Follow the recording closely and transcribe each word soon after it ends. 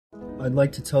I'd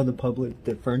like to tell the public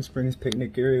that Fern Springs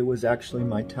Picnic Area was actually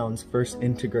my town's first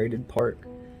integrated park,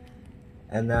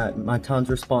 and that my town's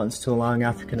response to allowing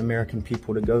African American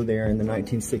people to go there in the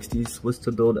 1960s was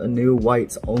to build a new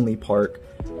whites-only park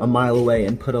a mile away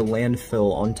and put a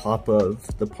landfill on top of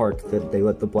the park that they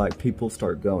let the black people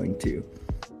start going to.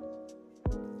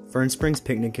 Fern Springs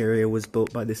Picnic Area was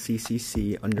built by the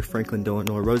CCC under Franklin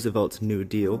Delano Roosevelt's New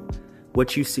Deal.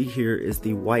 What you see here is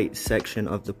the white section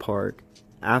of the park.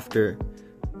 After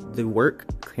the work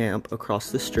camp across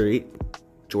the street,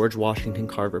 George Washington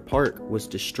Carver Park, was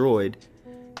destroyed,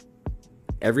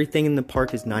 everything in the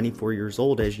park is 94 years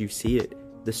old as you see it.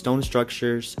 The stone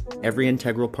structures, every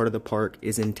integral part of the park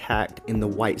is intact in the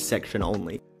white section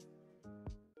only.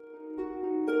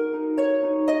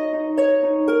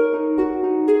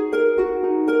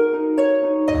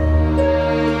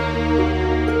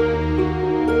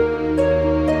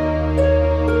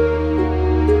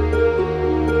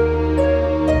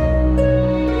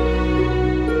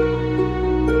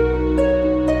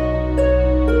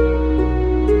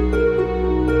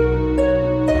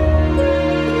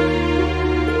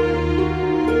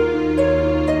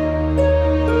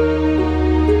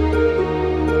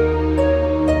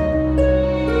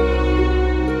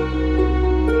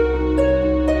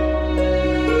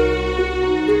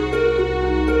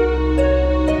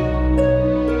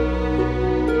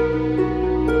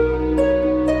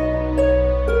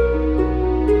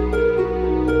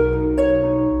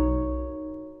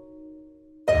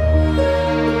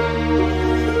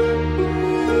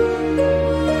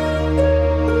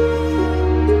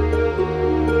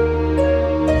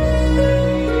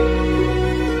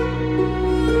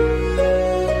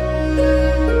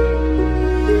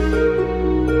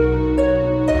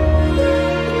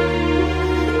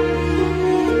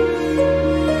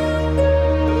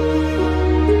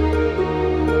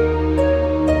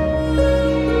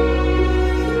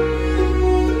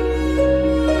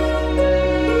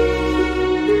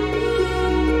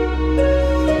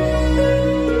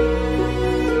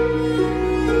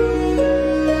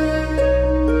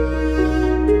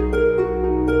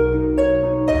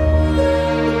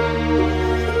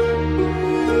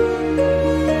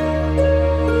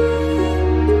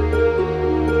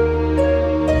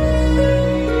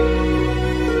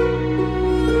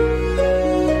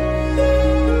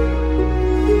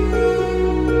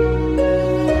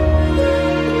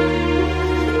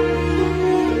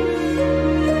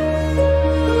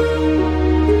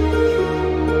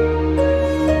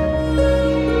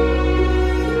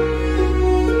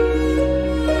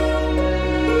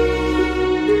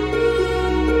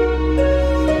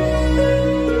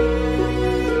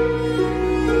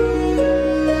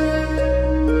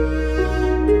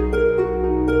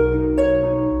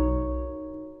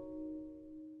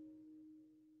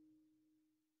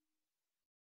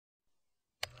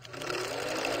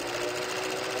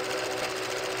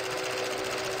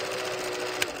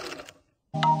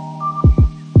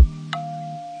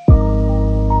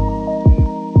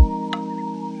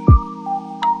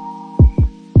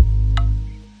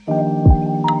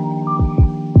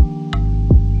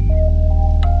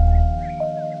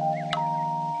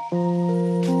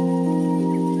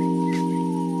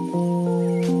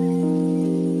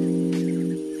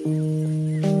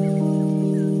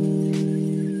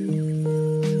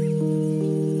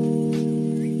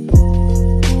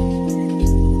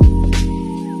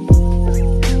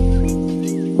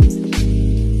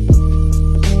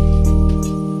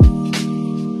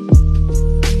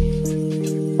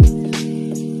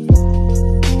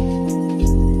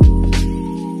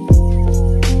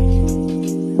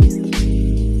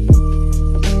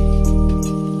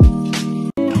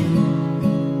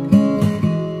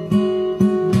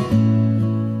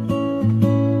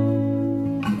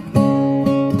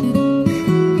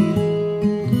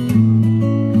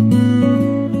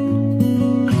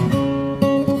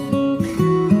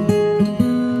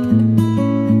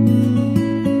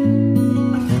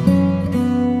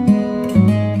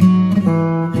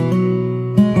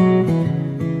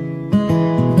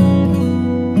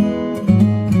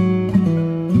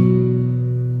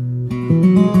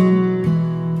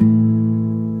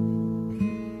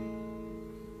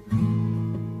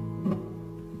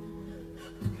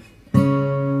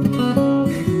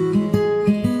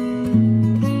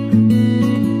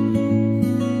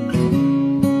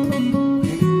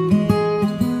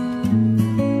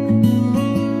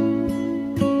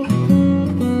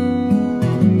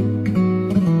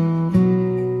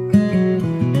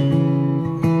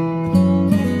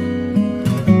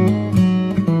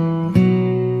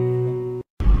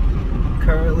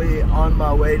 On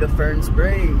my way to Fern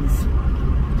Springs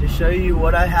to show you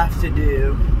what I have to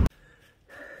do.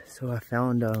 So So I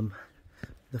found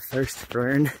the first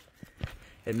fern.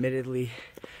 Admittedly,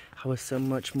 I was so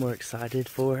much more excited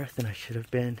for than I should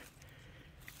have been.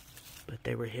 But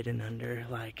they were hidden under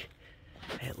like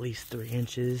at least 3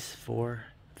 inches, 4,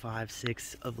 5,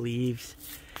 6 of leaves.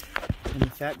 And the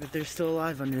fact that they're still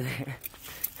alive under there.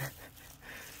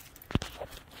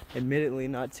 Admittedly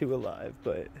not too alive,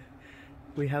 but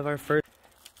we have our first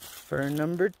fern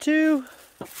number 2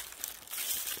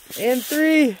 and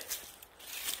 3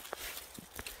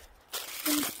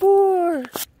 and 4.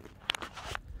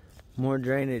 More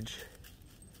drainage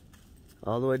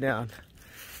all the way down.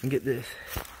 And get this.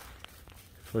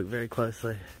 Look very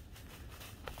closely.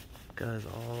 Goes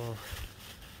all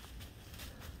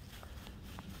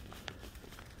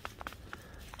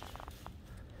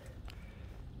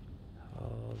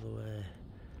the way.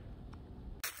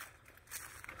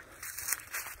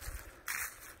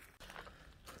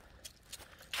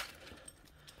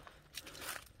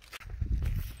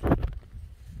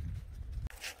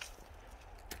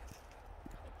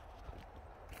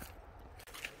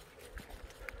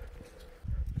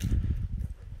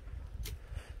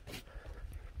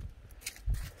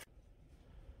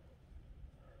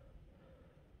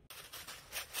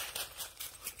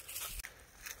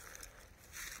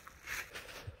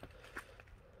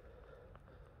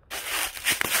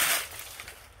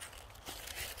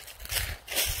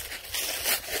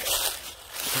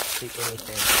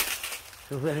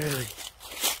 Anything. Literally.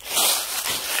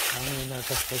 I don't even know if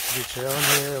that's supposed to be trail in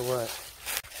here or what.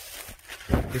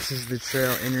 This is the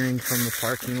trail entering from the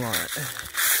parking lot.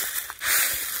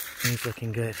 It's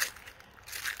looking good.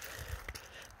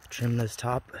 Trim those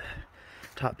top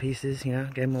pieces, you know,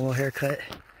 gave them a little haircut.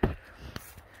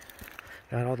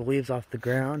 Got all the leaves off the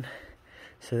ground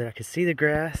so that I could see the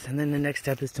grass, and then the next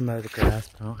step is to mow the grass.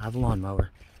 I don't have a lawnmower.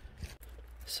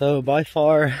 So by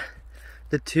far,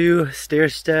 the 2 stair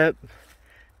step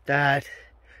that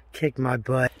kicked my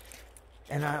butt,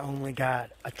 and I only got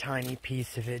a tiny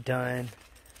piece of it done.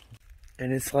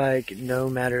 And it's like, no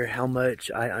matter how much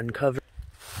I uncover,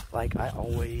 like I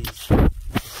always, this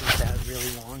is that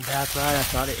really long path ride. I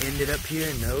thought it ended up here.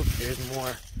 Nope, there's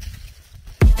more.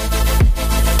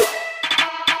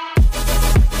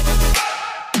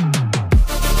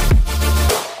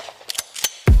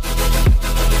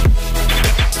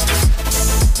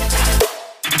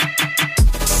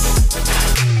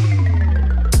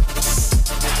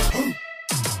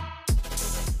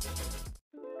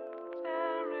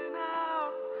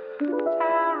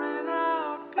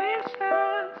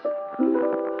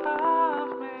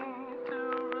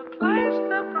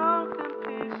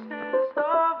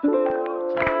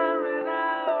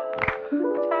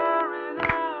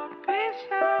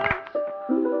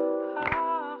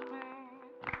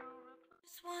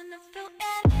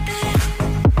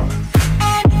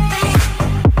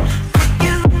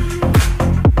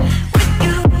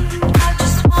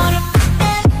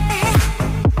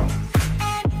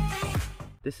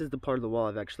 This is the part of the wall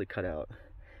I've actually cut out.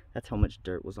 That's how much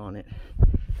dirt was on it.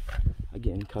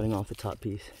 Again, cutting off the top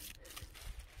piece.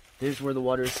 There's where the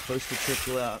water is supposed to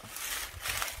trickle out.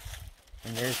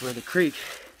 And there's where the creek.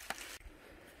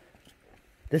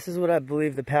 This is what I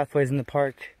believe the pathways in the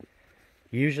park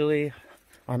usually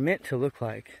are meant to look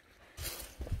like.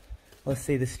 Let's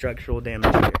see the structural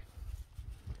damage here.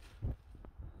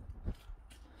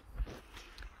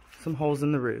 Some holes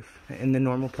in the roof, in the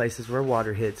normal places where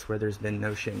water hits, where there's been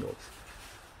no shingles.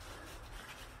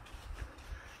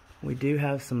 We do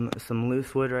have some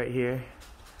loose wood right here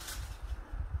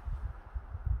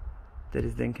that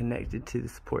is then connected to the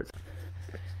supports.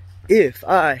 If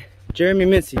I, Jeremy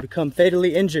Mincy, become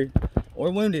fatally injured or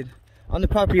wounded on the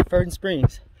property of Fern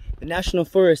Springs, the National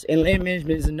Forest and Land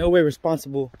Management is in no way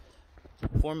responsible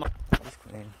for my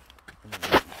claim.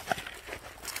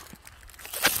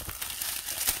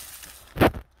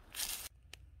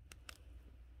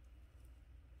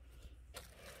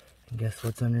 Guess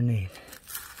what's underneath?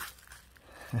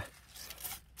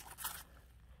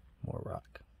 More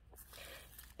rock.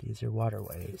 These are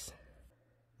waterways.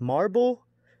 Marble?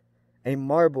 A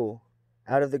marble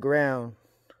out of the ground.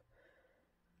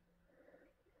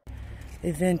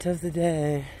 Event of the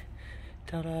day.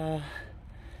 Ta-da!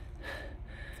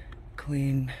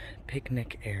 Clean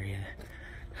picnic area.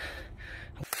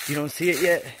 You don't see it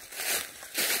yet?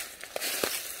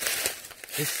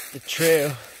 This is the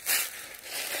trail.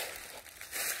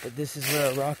 But this is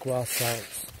where a rock wall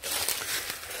starts.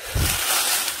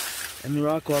 And the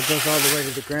rock wall goes all the way to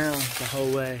the ground the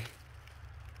whole way.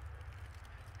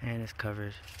 And it's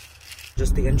covered.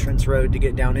 Just the entrance road to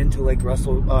get down into Lake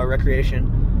Russell Recreation,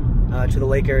 to the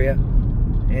lake area.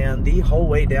 And the whole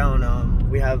way down,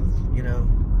 we have, you know,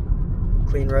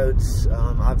 clean roads.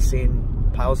 I've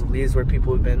seen piles of leaves where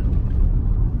people have been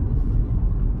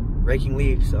raking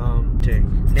leaves. To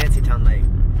NancyTown Lake.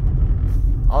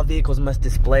 All vehicles must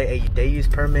display a day use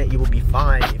permit. You will be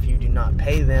fined if you do not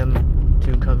pay them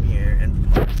to come here and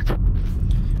park.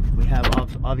 We have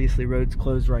obviously roads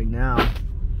closed right now.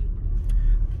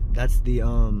 That's the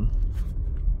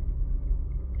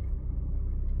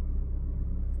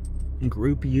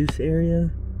group use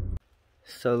area.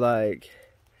 So like,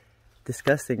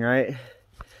 disgusting, right?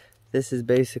 This is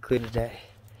basically the day.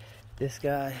 This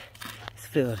guy is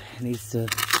filled. He needs to.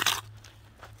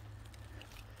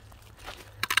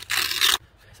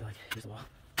 So like, here's the wall.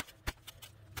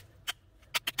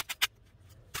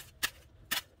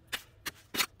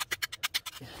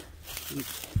 Yeah.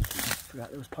 Forgot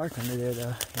there was park under there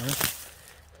though. You know?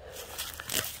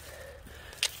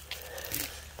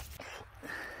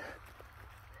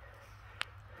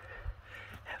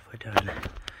 Done.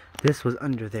 This was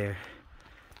under there.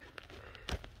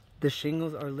 The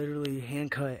shingles are literally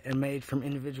hand cut and made from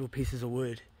individual pieces of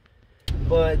wood.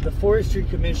 But the Forestry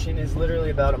Commission is literally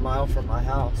about a mile from my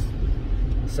house.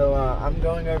 So I'm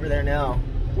going over there now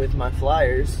with my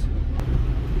flyers.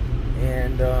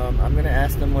 And I'm gonna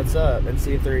ask them what's up and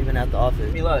see if they're even at the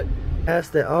office. Hey, look.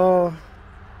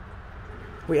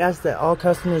 We ask that all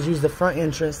customers use the front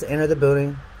entrance to enter the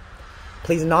building.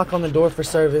 Please knock on the door for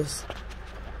service.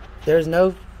 If there is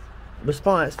no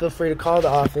response, feel free to call the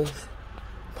office.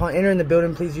 Upon entering the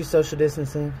building, please use social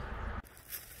distancing.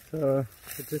 So,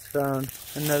 I just found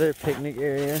another picnic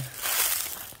area.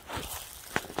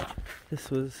 This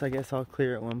was, I guess, all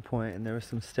clear at one point, and there were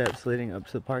some steps leading up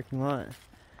to the parking lot.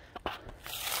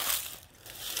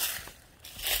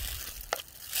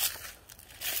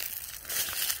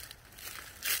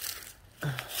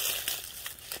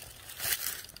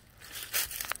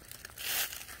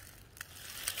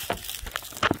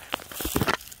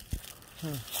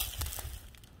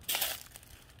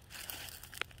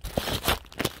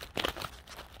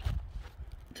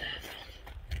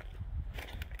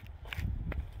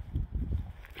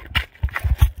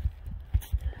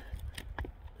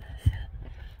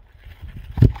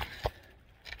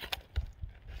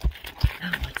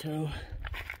 So,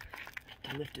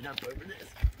 to lift it up over this.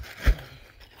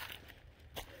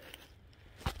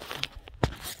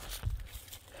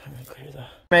 Clear the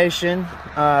information,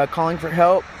 calling for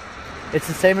help. It's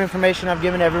the same information I've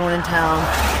given everyone in town.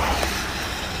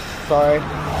 Sorry.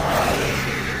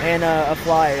 And a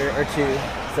flyer or two.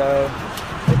 So,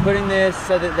 they're putting this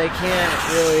so that they can't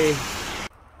really.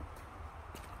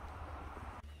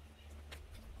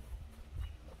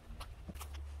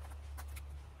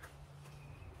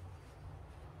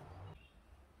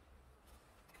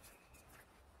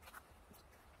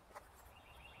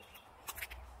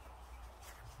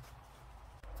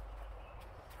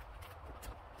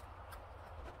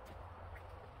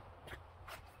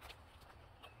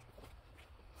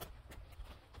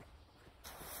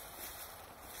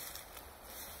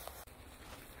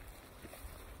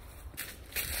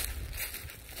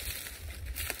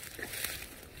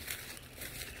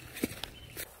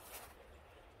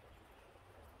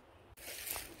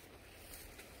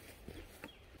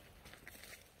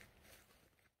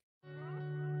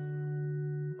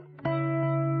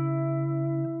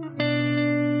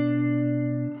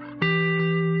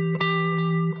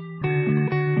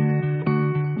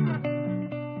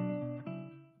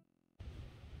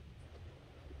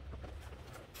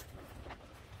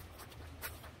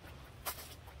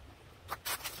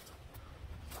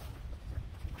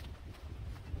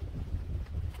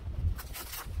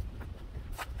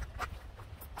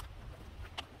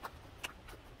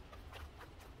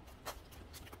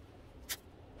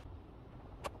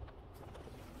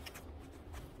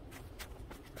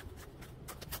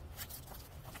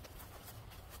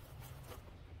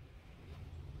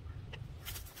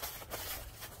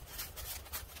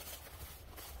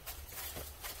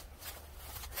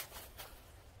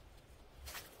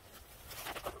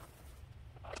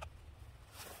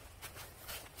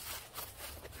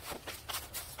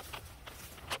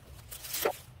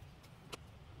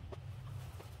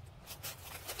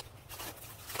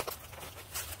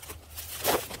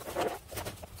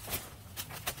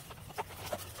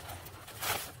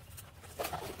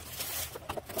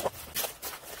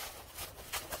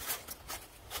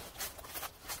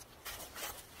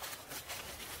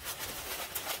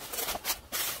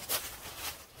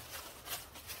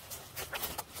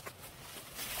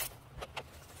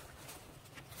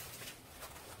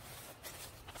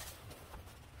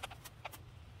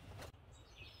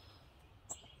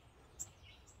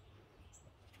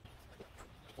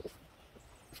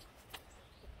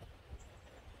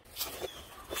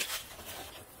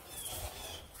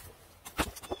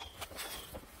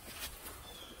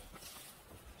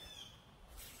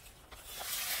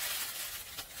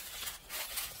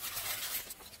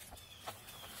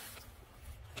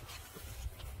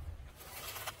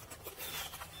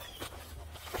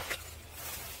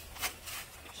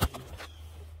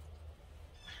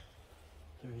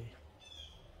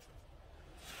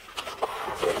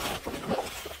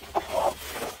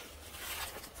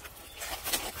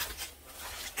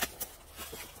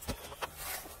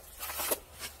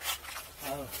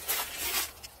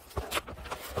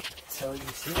 So you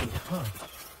see, huh?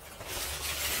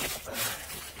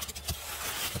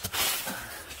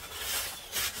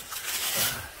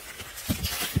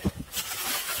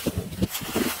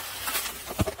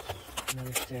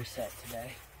 Another stair set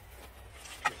today.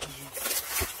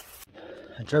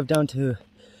 I drove down to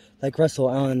Lake Russell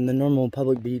on the normal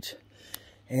public beach,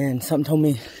 and something told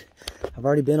me I've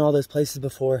already been all those places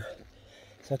before.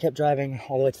 So I kept driving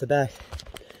all the way to the back.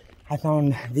 I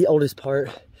found the oldest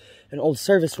part, an old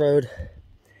service road,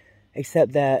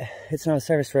 except that it's not a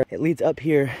service road. It leads up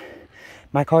here.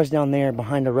 My car's down there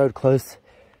behind a road close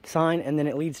sign, and then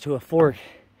it leads to a fork.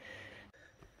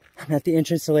 I'm at the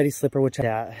entrance to Lady Slipper, which I'm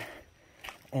at.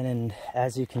 And then,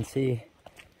 as you can see,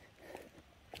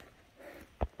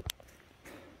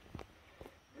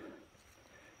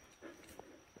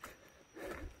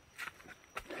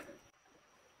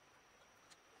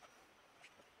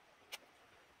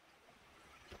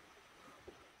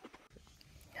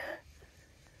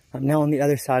 I'm now on the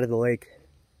other side of the lake.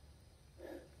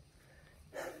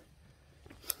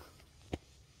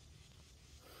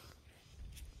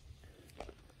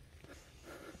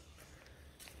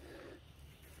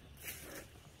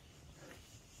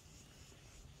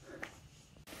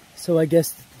 So I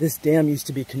guess this dam used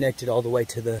to be connected all the way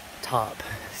to the top.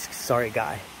 Sorry,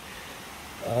 guy.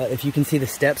 If you can see the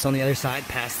steps on the other side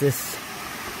past this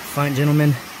fine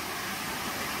gentleman,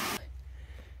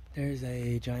 there's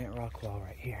a giant rock wall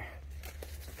right here.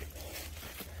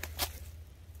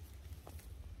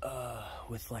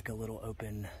 With like a little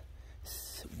open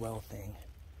well thing.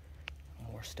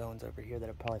 More stones over here that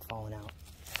have probably fallen out.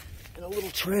 And a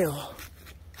little trail.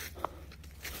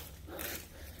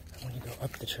 When you go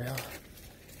up the trail,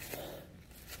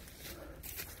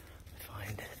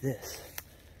 find this.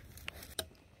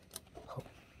 Oh.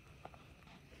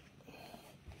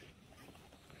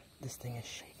 This thing is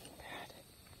shaking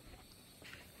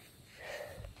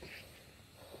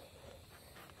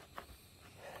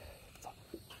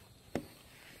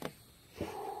bad.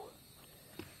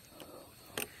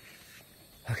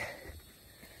 Okay.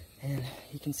 And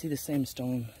you can see the same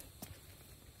stone